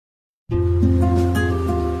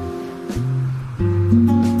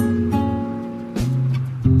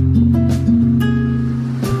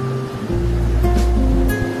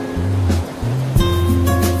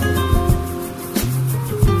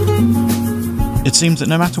It seems that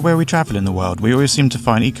no matter where we travel in the world, we always seem to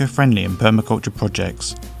find eco-friendly and permaculture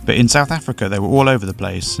projects. But in South Africa they were all over the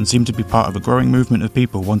place and seemed to be part of a growing movement of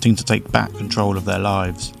people wanting to take back control of their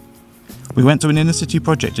lives. We went to an inner city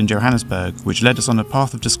project in Johannesburg, which led us on a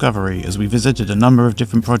path of discovery as we visited a number of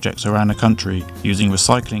different projects around the country using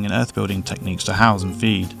recycling and earth building techniques to house and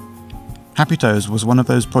feed. Happy Toes was one of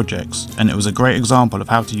those projects, and it was a great example of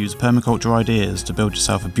how to use permaculture ideas to build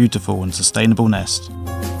yourself a beautiful and sustainable nest.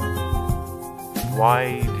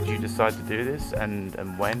 Why did you decide to do this and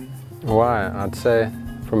when? Why? I'd say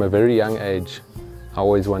from a very young age I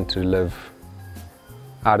always wanted to live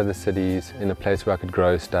out of the cities in a place where I could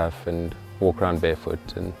grow stuff and walk around barefoot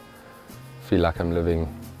and feel like I'm living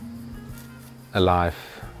a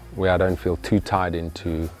life where I don't feel too tied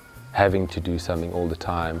into having to do something all the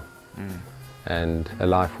time, and a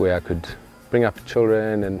life where I could bring up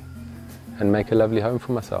children and make a lovely home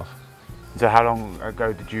for myself. So how long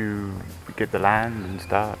ago did you get the land and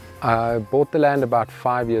start? I bought the land about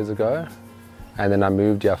 5 years ago, and then I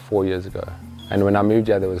moved here 4 years ago. And when I moved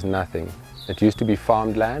here there was nothing. It used to be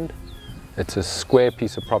farmed land. It's a square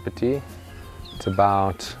piece of property. It's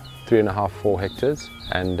about 3.5–4 hectares,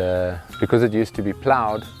 and because it used to be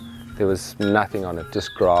ploughed, there was nothing on it,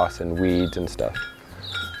 just grass and weeds and stuff.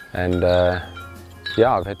 And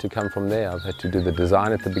yeah, I've had to come from there. I've had to do the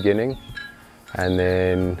design at the beginning, and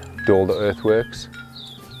then do all the earthworks,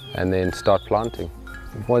 and then start planting.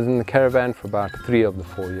 I was in the caravan for about 3 of the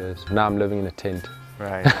 4 years. Now I'm living in a tent.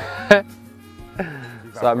 Right.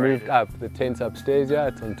 So I moved up. The tent's upstairs, yeah,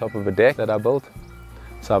 it's on top of a deck that I built.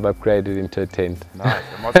 So I've upgraded into a tent. Nice.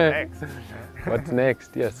 And what's next? What's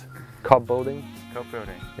next? Yes. Cob building. Cob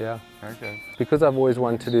building. Yeah. Okay. Because I've always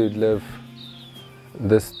wanted to live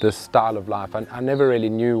this style of life. I never really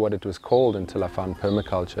knew what it was called until I found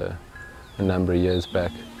permaculture a number of years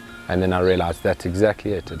back, and then I realized that's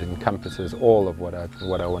exactly it. It encompasses all of what I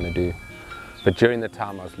want to do. But during the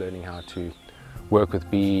time I was learning how to work with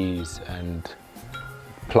bees and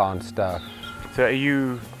plant stuff. So are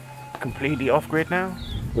you completely off-grid now?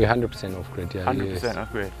 We're 100% off-grid, yeah. 100% yes.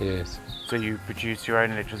 off-grid? Yes. So you produce your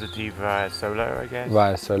own electricity via solar, I guess?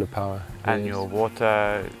 Via solar power. And yes. your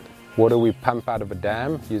water? Water we pump out of a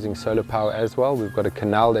dam using solar power as well. We've got a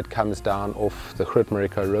canal that comes down off the Groot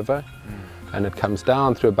Marico river, and it comes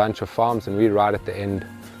down through a bunch of farms, and we're right at the end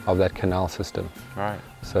of that canal system. Right.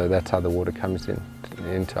 So that's how the water comes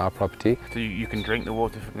into our property. So you can drink the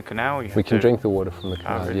water from the canal? We can drink the water from the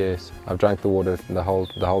canal, really? yes. I've drank the water the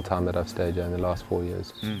whole time that I've stayed here in the last 4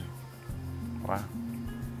 years. Wow.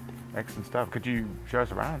 Excellent stuff. Could you show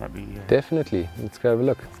us around? That'd be... Definitely. Let's go have a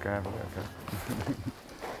look. Let's go have a look.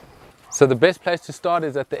 So the best place to start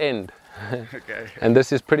is at the end. Okay. And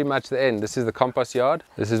this is pretty much the end. This is the compost yard.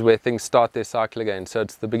 This is where things start their cycle again. So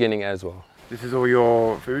it's the beginning as well. This is all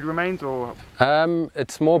your food remains, or?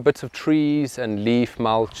 It's more bits of trees and leaf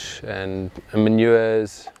mulch and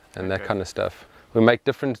manures and that kind of stuff. We make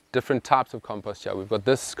different types of compost here. We've got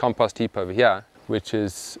this compost heap over here, which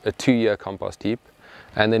is a 2-year compost heap.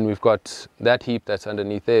 And then we've got that heap that's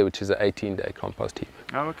underneath there, which is an 18-day compost heap.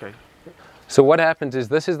 Oh, okay. So what happens is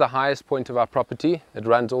this is the highest point of our property. It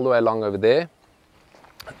runs all the way along over there.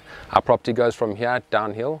 Our property goes from here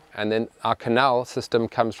downhill, and then our canal system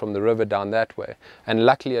comes from the river down that way. And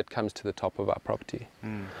luckily it comes to the top of our property.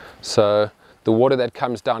 So the water that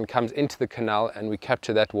comes down comes into the canal, and we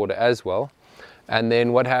capture that water as well. And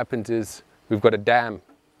then what happens is we've got a dam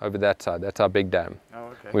over that side. That's our big dam. Oh,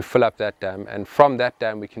 okay. We fill up that dam, and from that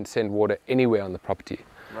dam we can send water anywhere on the property.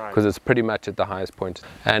 Because it's pretty much at the highest point.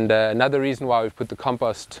 And another reason why we've put the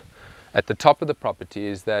compost at the top of the property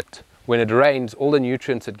is that when it rains, all the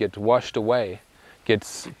nutrients that get washed away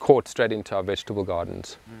gets caught straight into our vegetable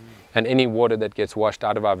gardens. And any water that gets washed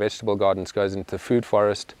out of our vegetable gardens goes into the food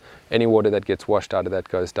forest. Any water that gets washed out of that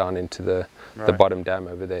goes down into the bottom dam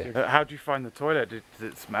over there. How do you find the toilet? Does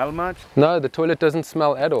it smell much? No, the toilet doesn't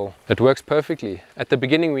smell at all. It works perfectly. At the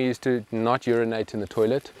beginning we used to not urinate in the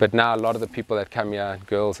toilet, but now a lot of the people that come here,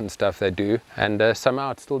 girls and stuff, they do. And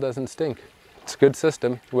somehow it still doesn't stink. It's a good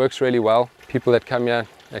system. It works really well. People that come here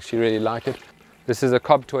actually really like it. This is a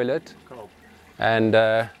cob toilet. And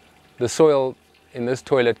the soil in this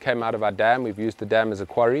toilet came out of our dam. We've used the dam as a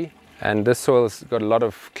quarry, and this soil's got a lot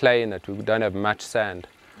of clay in it. We don't have much sand,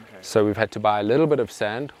 so we've had to buy a little bit of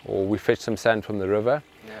sand, or we fetch some sand from the river,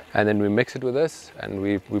 and then we mix it with this, and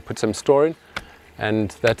we put some straw in,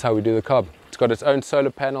 and that's how we do the cob. It's got its own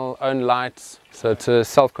solar panel, own lights, so it's a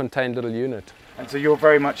self-contained little unit. And so you're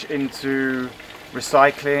very much into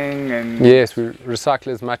recycling and... Yes, we recycle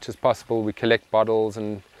as much as possible. We collect bottles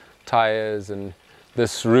and tires, and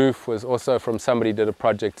this roof was also from somebody did a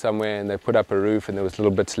project somewhere, and they put up a roof and there was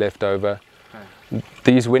little bits left over.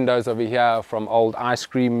 These windows over here are from old ice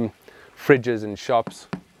cream fridges in shops.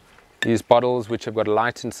 These bottles which have got a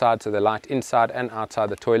light inside, so they light inside and outside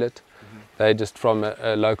the toilet. They're just from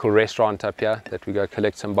a local restaurant up here that we go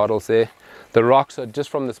collect some bottles there. The rocks are just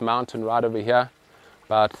from this mountain right over here,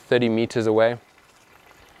 about 30 meters away.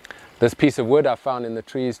 This piece of wood I found in the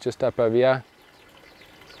trees just up over here.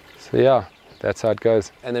 So yeah, that's how it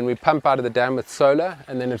goes. And then we pump out of the dam with solar,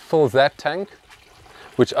 and then it fills that tank,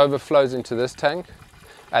 which overflows into this tank.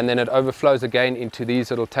 And then it overflows again into these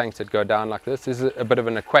little tanks that go down like this. This is a bit of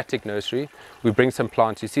an aquatic nursery. We bring some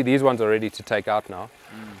plants. You see these ones are ready to take out now.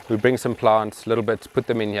 We bring some plants, little bits, put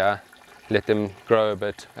them in here, let them grow a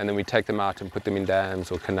bit, and then we take them out and put them in dams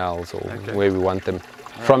or canals or where we want them.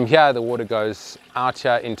 From here the water goes out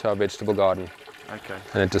here into our vegetable garden.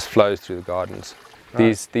 And it just flows through the gardens.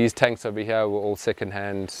 These tanks over here were all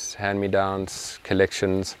second-hand, hand-me-downs,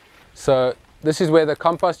 collections. So this is where the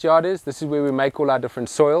compost yard is. This is where we make all our different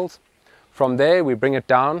soils. From there we bring it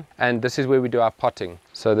down, and this is where we do our potting.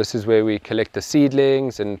 So this is where we collect the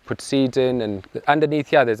seedlings and put seeds in, and underneath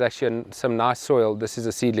here there's actually some nice soil. This is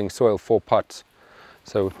a seedling soil for pots.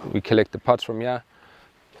 So we collect the pots from here.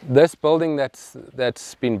 This building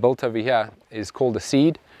that's been built over here is called the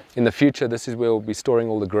seed. In the future this is where we'll be storing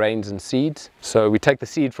all the grains and seeds. So we take the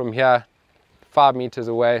seed from here 5 meters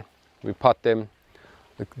away, we pot them.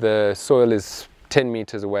 The soil is 10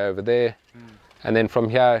 meters away over there, and then from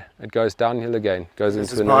here it goes downhill again, goes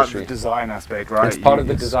into the nursery. This is part of the design aspect, right? It's part of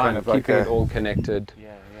the design, of keeping it all connected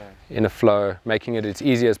in a flow, making it as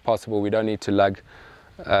easy as possible. We don't need to lug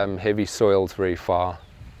heavy soils very far.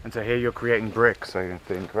 And so here you're creating bricks, I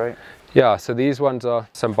think, right? Yeah, so these ones are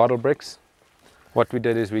some bottle bricks. What we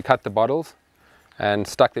did is we cut the bottles and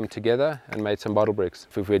stuck them together and made some bottle bricks.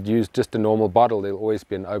 If we had used just a normal bottle, there'll always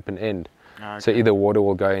be an open end. So either water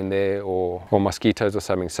will go in there or mosquitoes or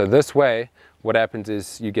something. So this way, what happens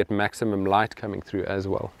is you get maximum light coming through as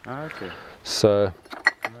well. So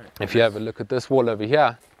if you have a look at this wall over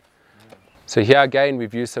here, so here again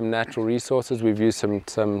we've used some natural resources. We've used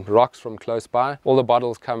some rocks from close by. All the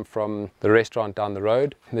bottles come from the restaurant down the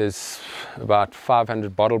road. There's about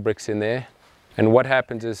 500 bottle bricks in there. And what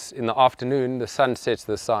happens is in the afternoon the sun sets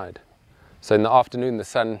this side. So in the afternoon the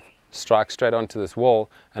sun strikes straight onto this wall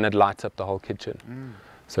and it lights up the whole kitchen.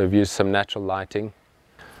 So we've used some natural lighting.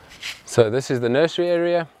 So this is the nursery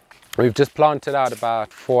area. We've just planted out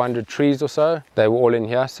about 400 trees or so. They were all in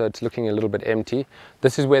here, so it's looking a little bit empty.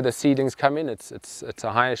 This is where the seedlings come in. It's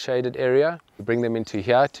a higher shaded area. We bring them into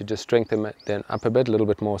here to just strengthen them up a bit, a little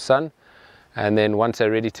bit more sun. And then once they're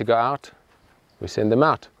ready to go out, we send them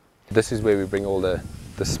out. This is where we bring all the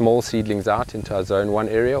small seedlings out into our zone 1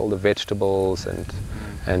 area, all the vegetables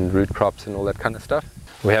and root crops and all that kind of stuff.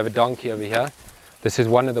 We have a donkey over here. This is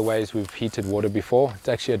one of the ways we've heated water before. It's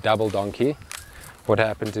actually a double donkey. What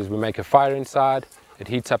happens is we make a fire inside, it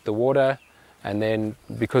heats up the water, and then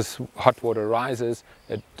because hot water rises,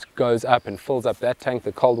 it goes up and fills up that tank.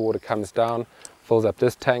 The cold water comes down, fills up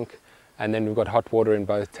this tank, and then we've got hot water in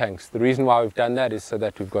both tanks. The reason why we've done that is so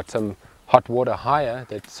that we've got some hot water higher,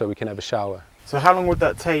 so we can have a shower. So how long would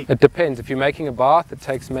that take? It depends. If you're making a bath, it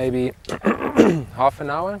takes maybe half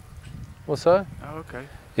an hour or so. Oh, okay.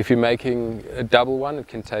 If you're making a double one, it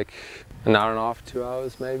can take an hour and a half, 2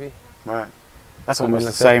 hours maybe. Right. That's almost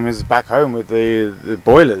the same as back home with the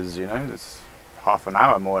boilers, you know. It's half an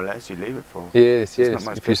hour more or less you leave it for. Yes, yes.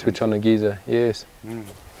 If you switch on a geyser, yes.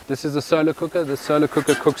 This is a solar cooker. The solar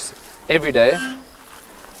cooker cooks every day.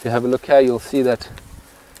 If you have a look here, you'll see that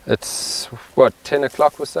it's, what, 10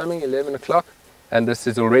 o'clock or something, 11 o'clock. And this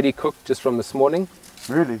is already cooked just from this morning.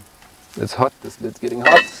 Really? It's hot, this lid's getting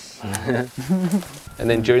hot. And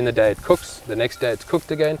then during the day it cooks, the next day it's cooked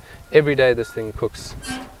again. Every day this thing cooks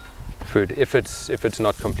food, if it's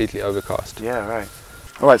not completely overcast. Yeah, right.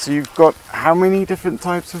 Alright, so you've got how many different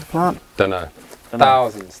types of plant? Don't know.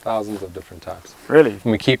 Thousands of different types. Really?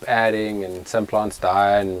 And we keep adding, and some plants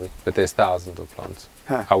die, but there's thousands of plants.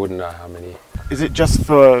 Huh. I wouldn't know how many. Is it just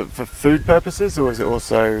for food purposes, or is it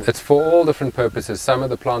also... It's for all different purposes. Some of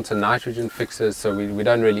the plants are nitrogen fixers, so we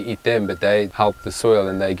don't really eat them, but they help the soil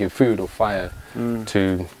and they give food or fire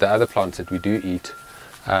to the other plants that we do eat.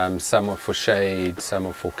 Some are for shade, some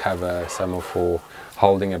are for cover, some are for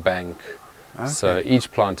holding a bank. Okay. So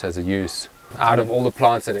each plant has a use. Out of all the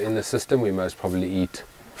plants that are in the system, we most probably eat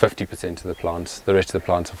 50% of the plants. The rest of the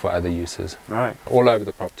plants are for other uses. Right. All over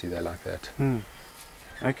the property they're like that.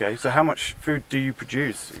 Okay, so how much food do you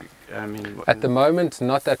produce? I mean, at the moment,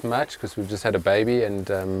 not that much, because we've just had a baby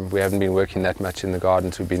and we haven't been working that much in the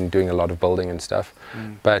gardens. We've been doing a lot of building and stuff.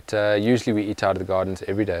 But usually we eat out of the gardens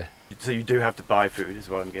every day. So you do have to buy food as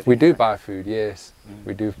well? We do buy food, yes.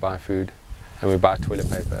 We do buy food. and we buy toilet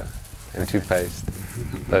paper and toothpaste,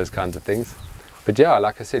 those kinds of things. But yeah,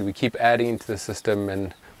 like I said, we keep adding into the system,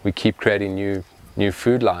 and we keep creating new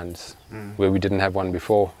food lines where we didn't have one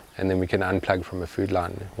before, and then we can unplug from a food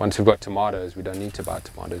line. Once we've got tomatoes, we don't need to buy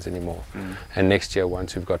tomatoes anymore. And next year,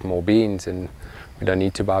 once we've got more beans, and we don't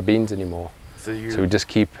need to buy beans anymore. So we just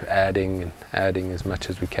keep adding and adding as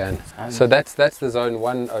much as we can. So that's the zone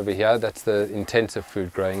 1 over here. That's the intensive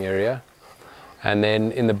food growing area. And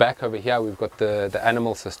then in the back over here, we've got the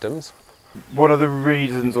animal systems. What are the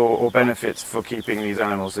reasons or benefits for keeping these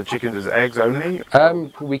animals? The chickens as eggs only?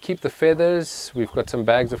 We keep the feathers. We've got some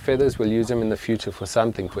bags of feathers. We'll use them in the future for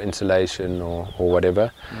something, for insulation or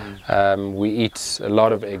whatever. We eat a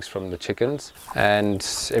lot of eggs from the chickens, and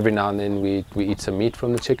every now and then we eat some meat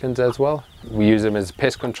from the chickens as well. We use them as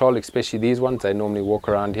pest control, especially these ones. They normally walk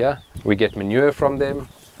around here. We get manure from them.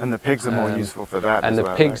 And the pigs are more useful for that and as the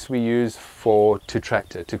well, pigs right? we use to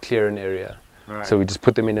tractor, to clear an area. Right. So we just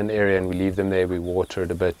put them in an area and we leave them there, we water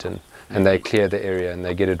it a bit, and they clear the area and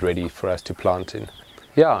they get it ready for us to plant in.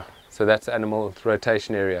 Yeah, so that's animal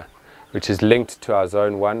rotation area, which is linked to our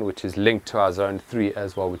zone 1, which is linked to our zone 3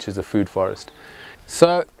 as well, which is a food forest.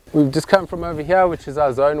 So we've just come from over here, which is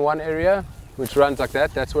our zone 1 area, which runs like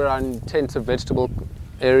that. That's where our intensive vegetable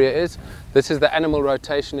area is. This is the animal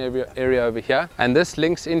rotation area over here, and this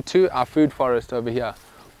links into our food forest over here.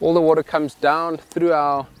 All the water comes down through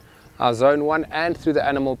our zone 1 and through the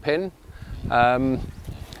animal pen.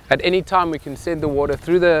 At any time we can send the water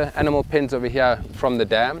through the animal pens over here from the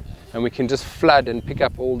dam, and we can just flood and pick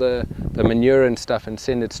up all the manure and stuff and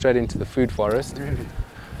send it straight into the food forest. Really?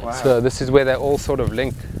 Wow. So this is where they all sort of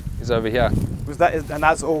link, is over here. And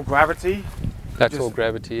that's all gravity? That's all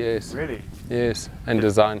gravity, yes. Really? Yes, and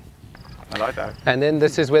design. I like that. And then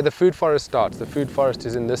this is where the food forest starts. The food forest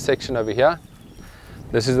is in this section over here.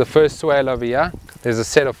 This is the first swale over here. There's a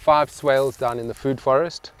set of 5 swales down in the food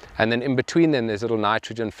forest, and then in between them there's little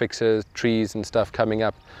nitrogen fixers, trees and stuff coming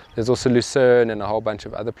up. There's also lucerne and a whole bunch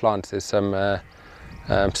of other plants. There's some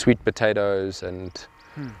sweet potatoes, and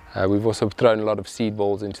we've also thrown a lot of seed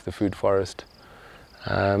balls into the food forest.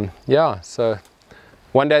 Yeah, so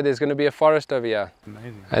one day there's going to be a forest over here.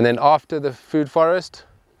 Amazing. And then after the food forest,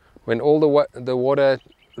 when all the water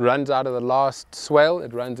runs out of the last swale,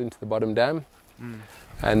 it runs into the bottom dam.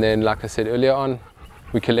 And then, like I said earlier on,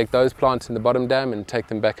 we collect those plants in the bottom dam and take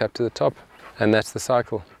them back up to the top, and that's the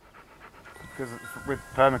cycle. Because with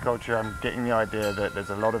permaculture, I'm getting the idea that there's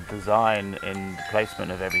a lot of design in the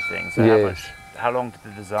placement of everything. So Yes. how long did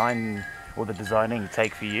the design or the designing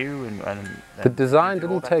take for you? The design did you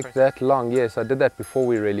do all didn't that take process? that long. Yes, I did that before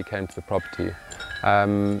we really came to the property.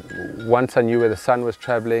 Once I knew where the sun was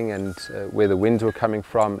traveling and where the winds were coming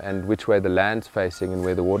from and which way the land's facing and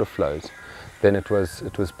where the water flows, then it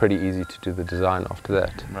was pretty easy to do the design after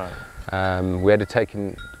that. Right. We had to take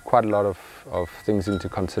in quite a lot of things into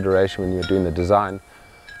consideration when we were doing the design.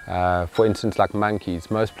 For instance, like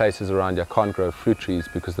monkeys. Most places around here can't grow fruit trees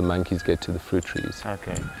because the monkeys get to the fruit trees.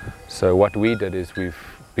 Okay. So what we did is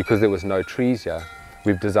because there was no trees here,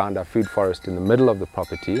 we've designed our food forest in the middle of the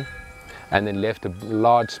property and then left a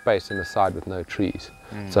large space on the side with no trees.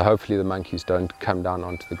 So hopefully the monkeys don't come down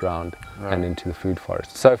onto the ground and into the food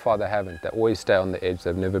forest. So far they haven't. They always stay on the edge.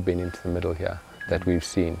 They've never been into the middle here that we've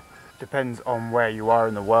seen. Depends on where you are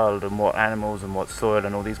in the world and what animals and what soil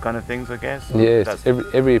and all these kind of things, I guess. Yes,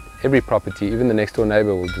 every property, even the next door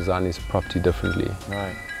neighbour will design his property differently.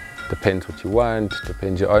 Right. Depends what you want,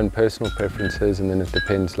 depends your own personal preferences, and then it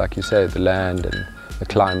depends, like you say, the land and the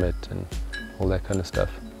climate and all that kind of stuff.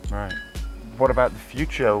 Right. What about the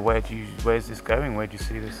future? Where's this going? Where do you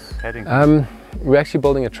see this heading? We're actually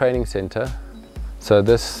building a training centre. So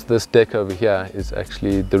this deck over here is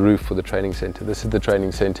actually the roof for the training centre. This is the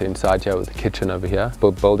training centre inside here with the kitchen over here.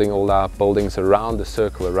 We're building all our buildings around the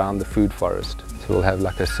circle, around the food forest. So we'll have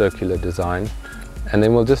like a circular design, and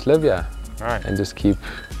then we'll just live here. Right. And just keep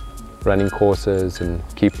running courses and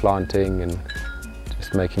keep planting and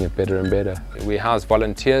just making it better and better. We house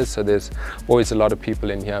volunteers, so there's always a lot of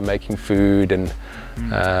people in here making food and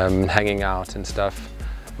hanging out and stuff.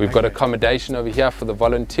 We've got accommodation over here for the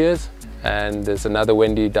volunteers, and there's another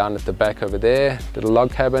Wendy down at the back over there, little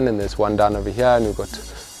log cabin, and there's one down over here, and we've got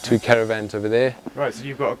 2 caravans over there. Right, so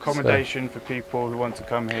you've got accommodation for people who want to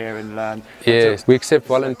come here and learn. Yes, we accept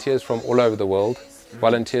volunteers from all over the world.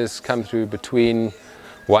 Volunteers come through between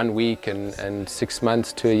 1 week and 6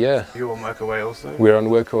 months to a year. You're on Workaway also? We're on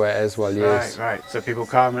Workaway as well, yes. Right. So people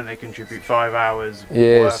come and they contribute 5 hours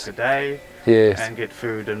Yes. work a day Yes, and get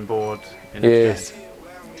food and board in yes. exchange.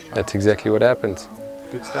 That's exactly what happens.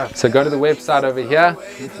 Good stuff. So go to the website over here,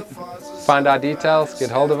 find our details,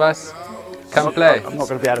 get hold of us, Come play. I'm not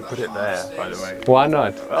going to be able to put it there, by the way. Why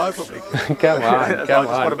not? I probably could. Come on, I come just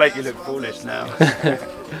want to on. make you look foolish now.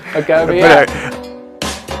 Okay, over here.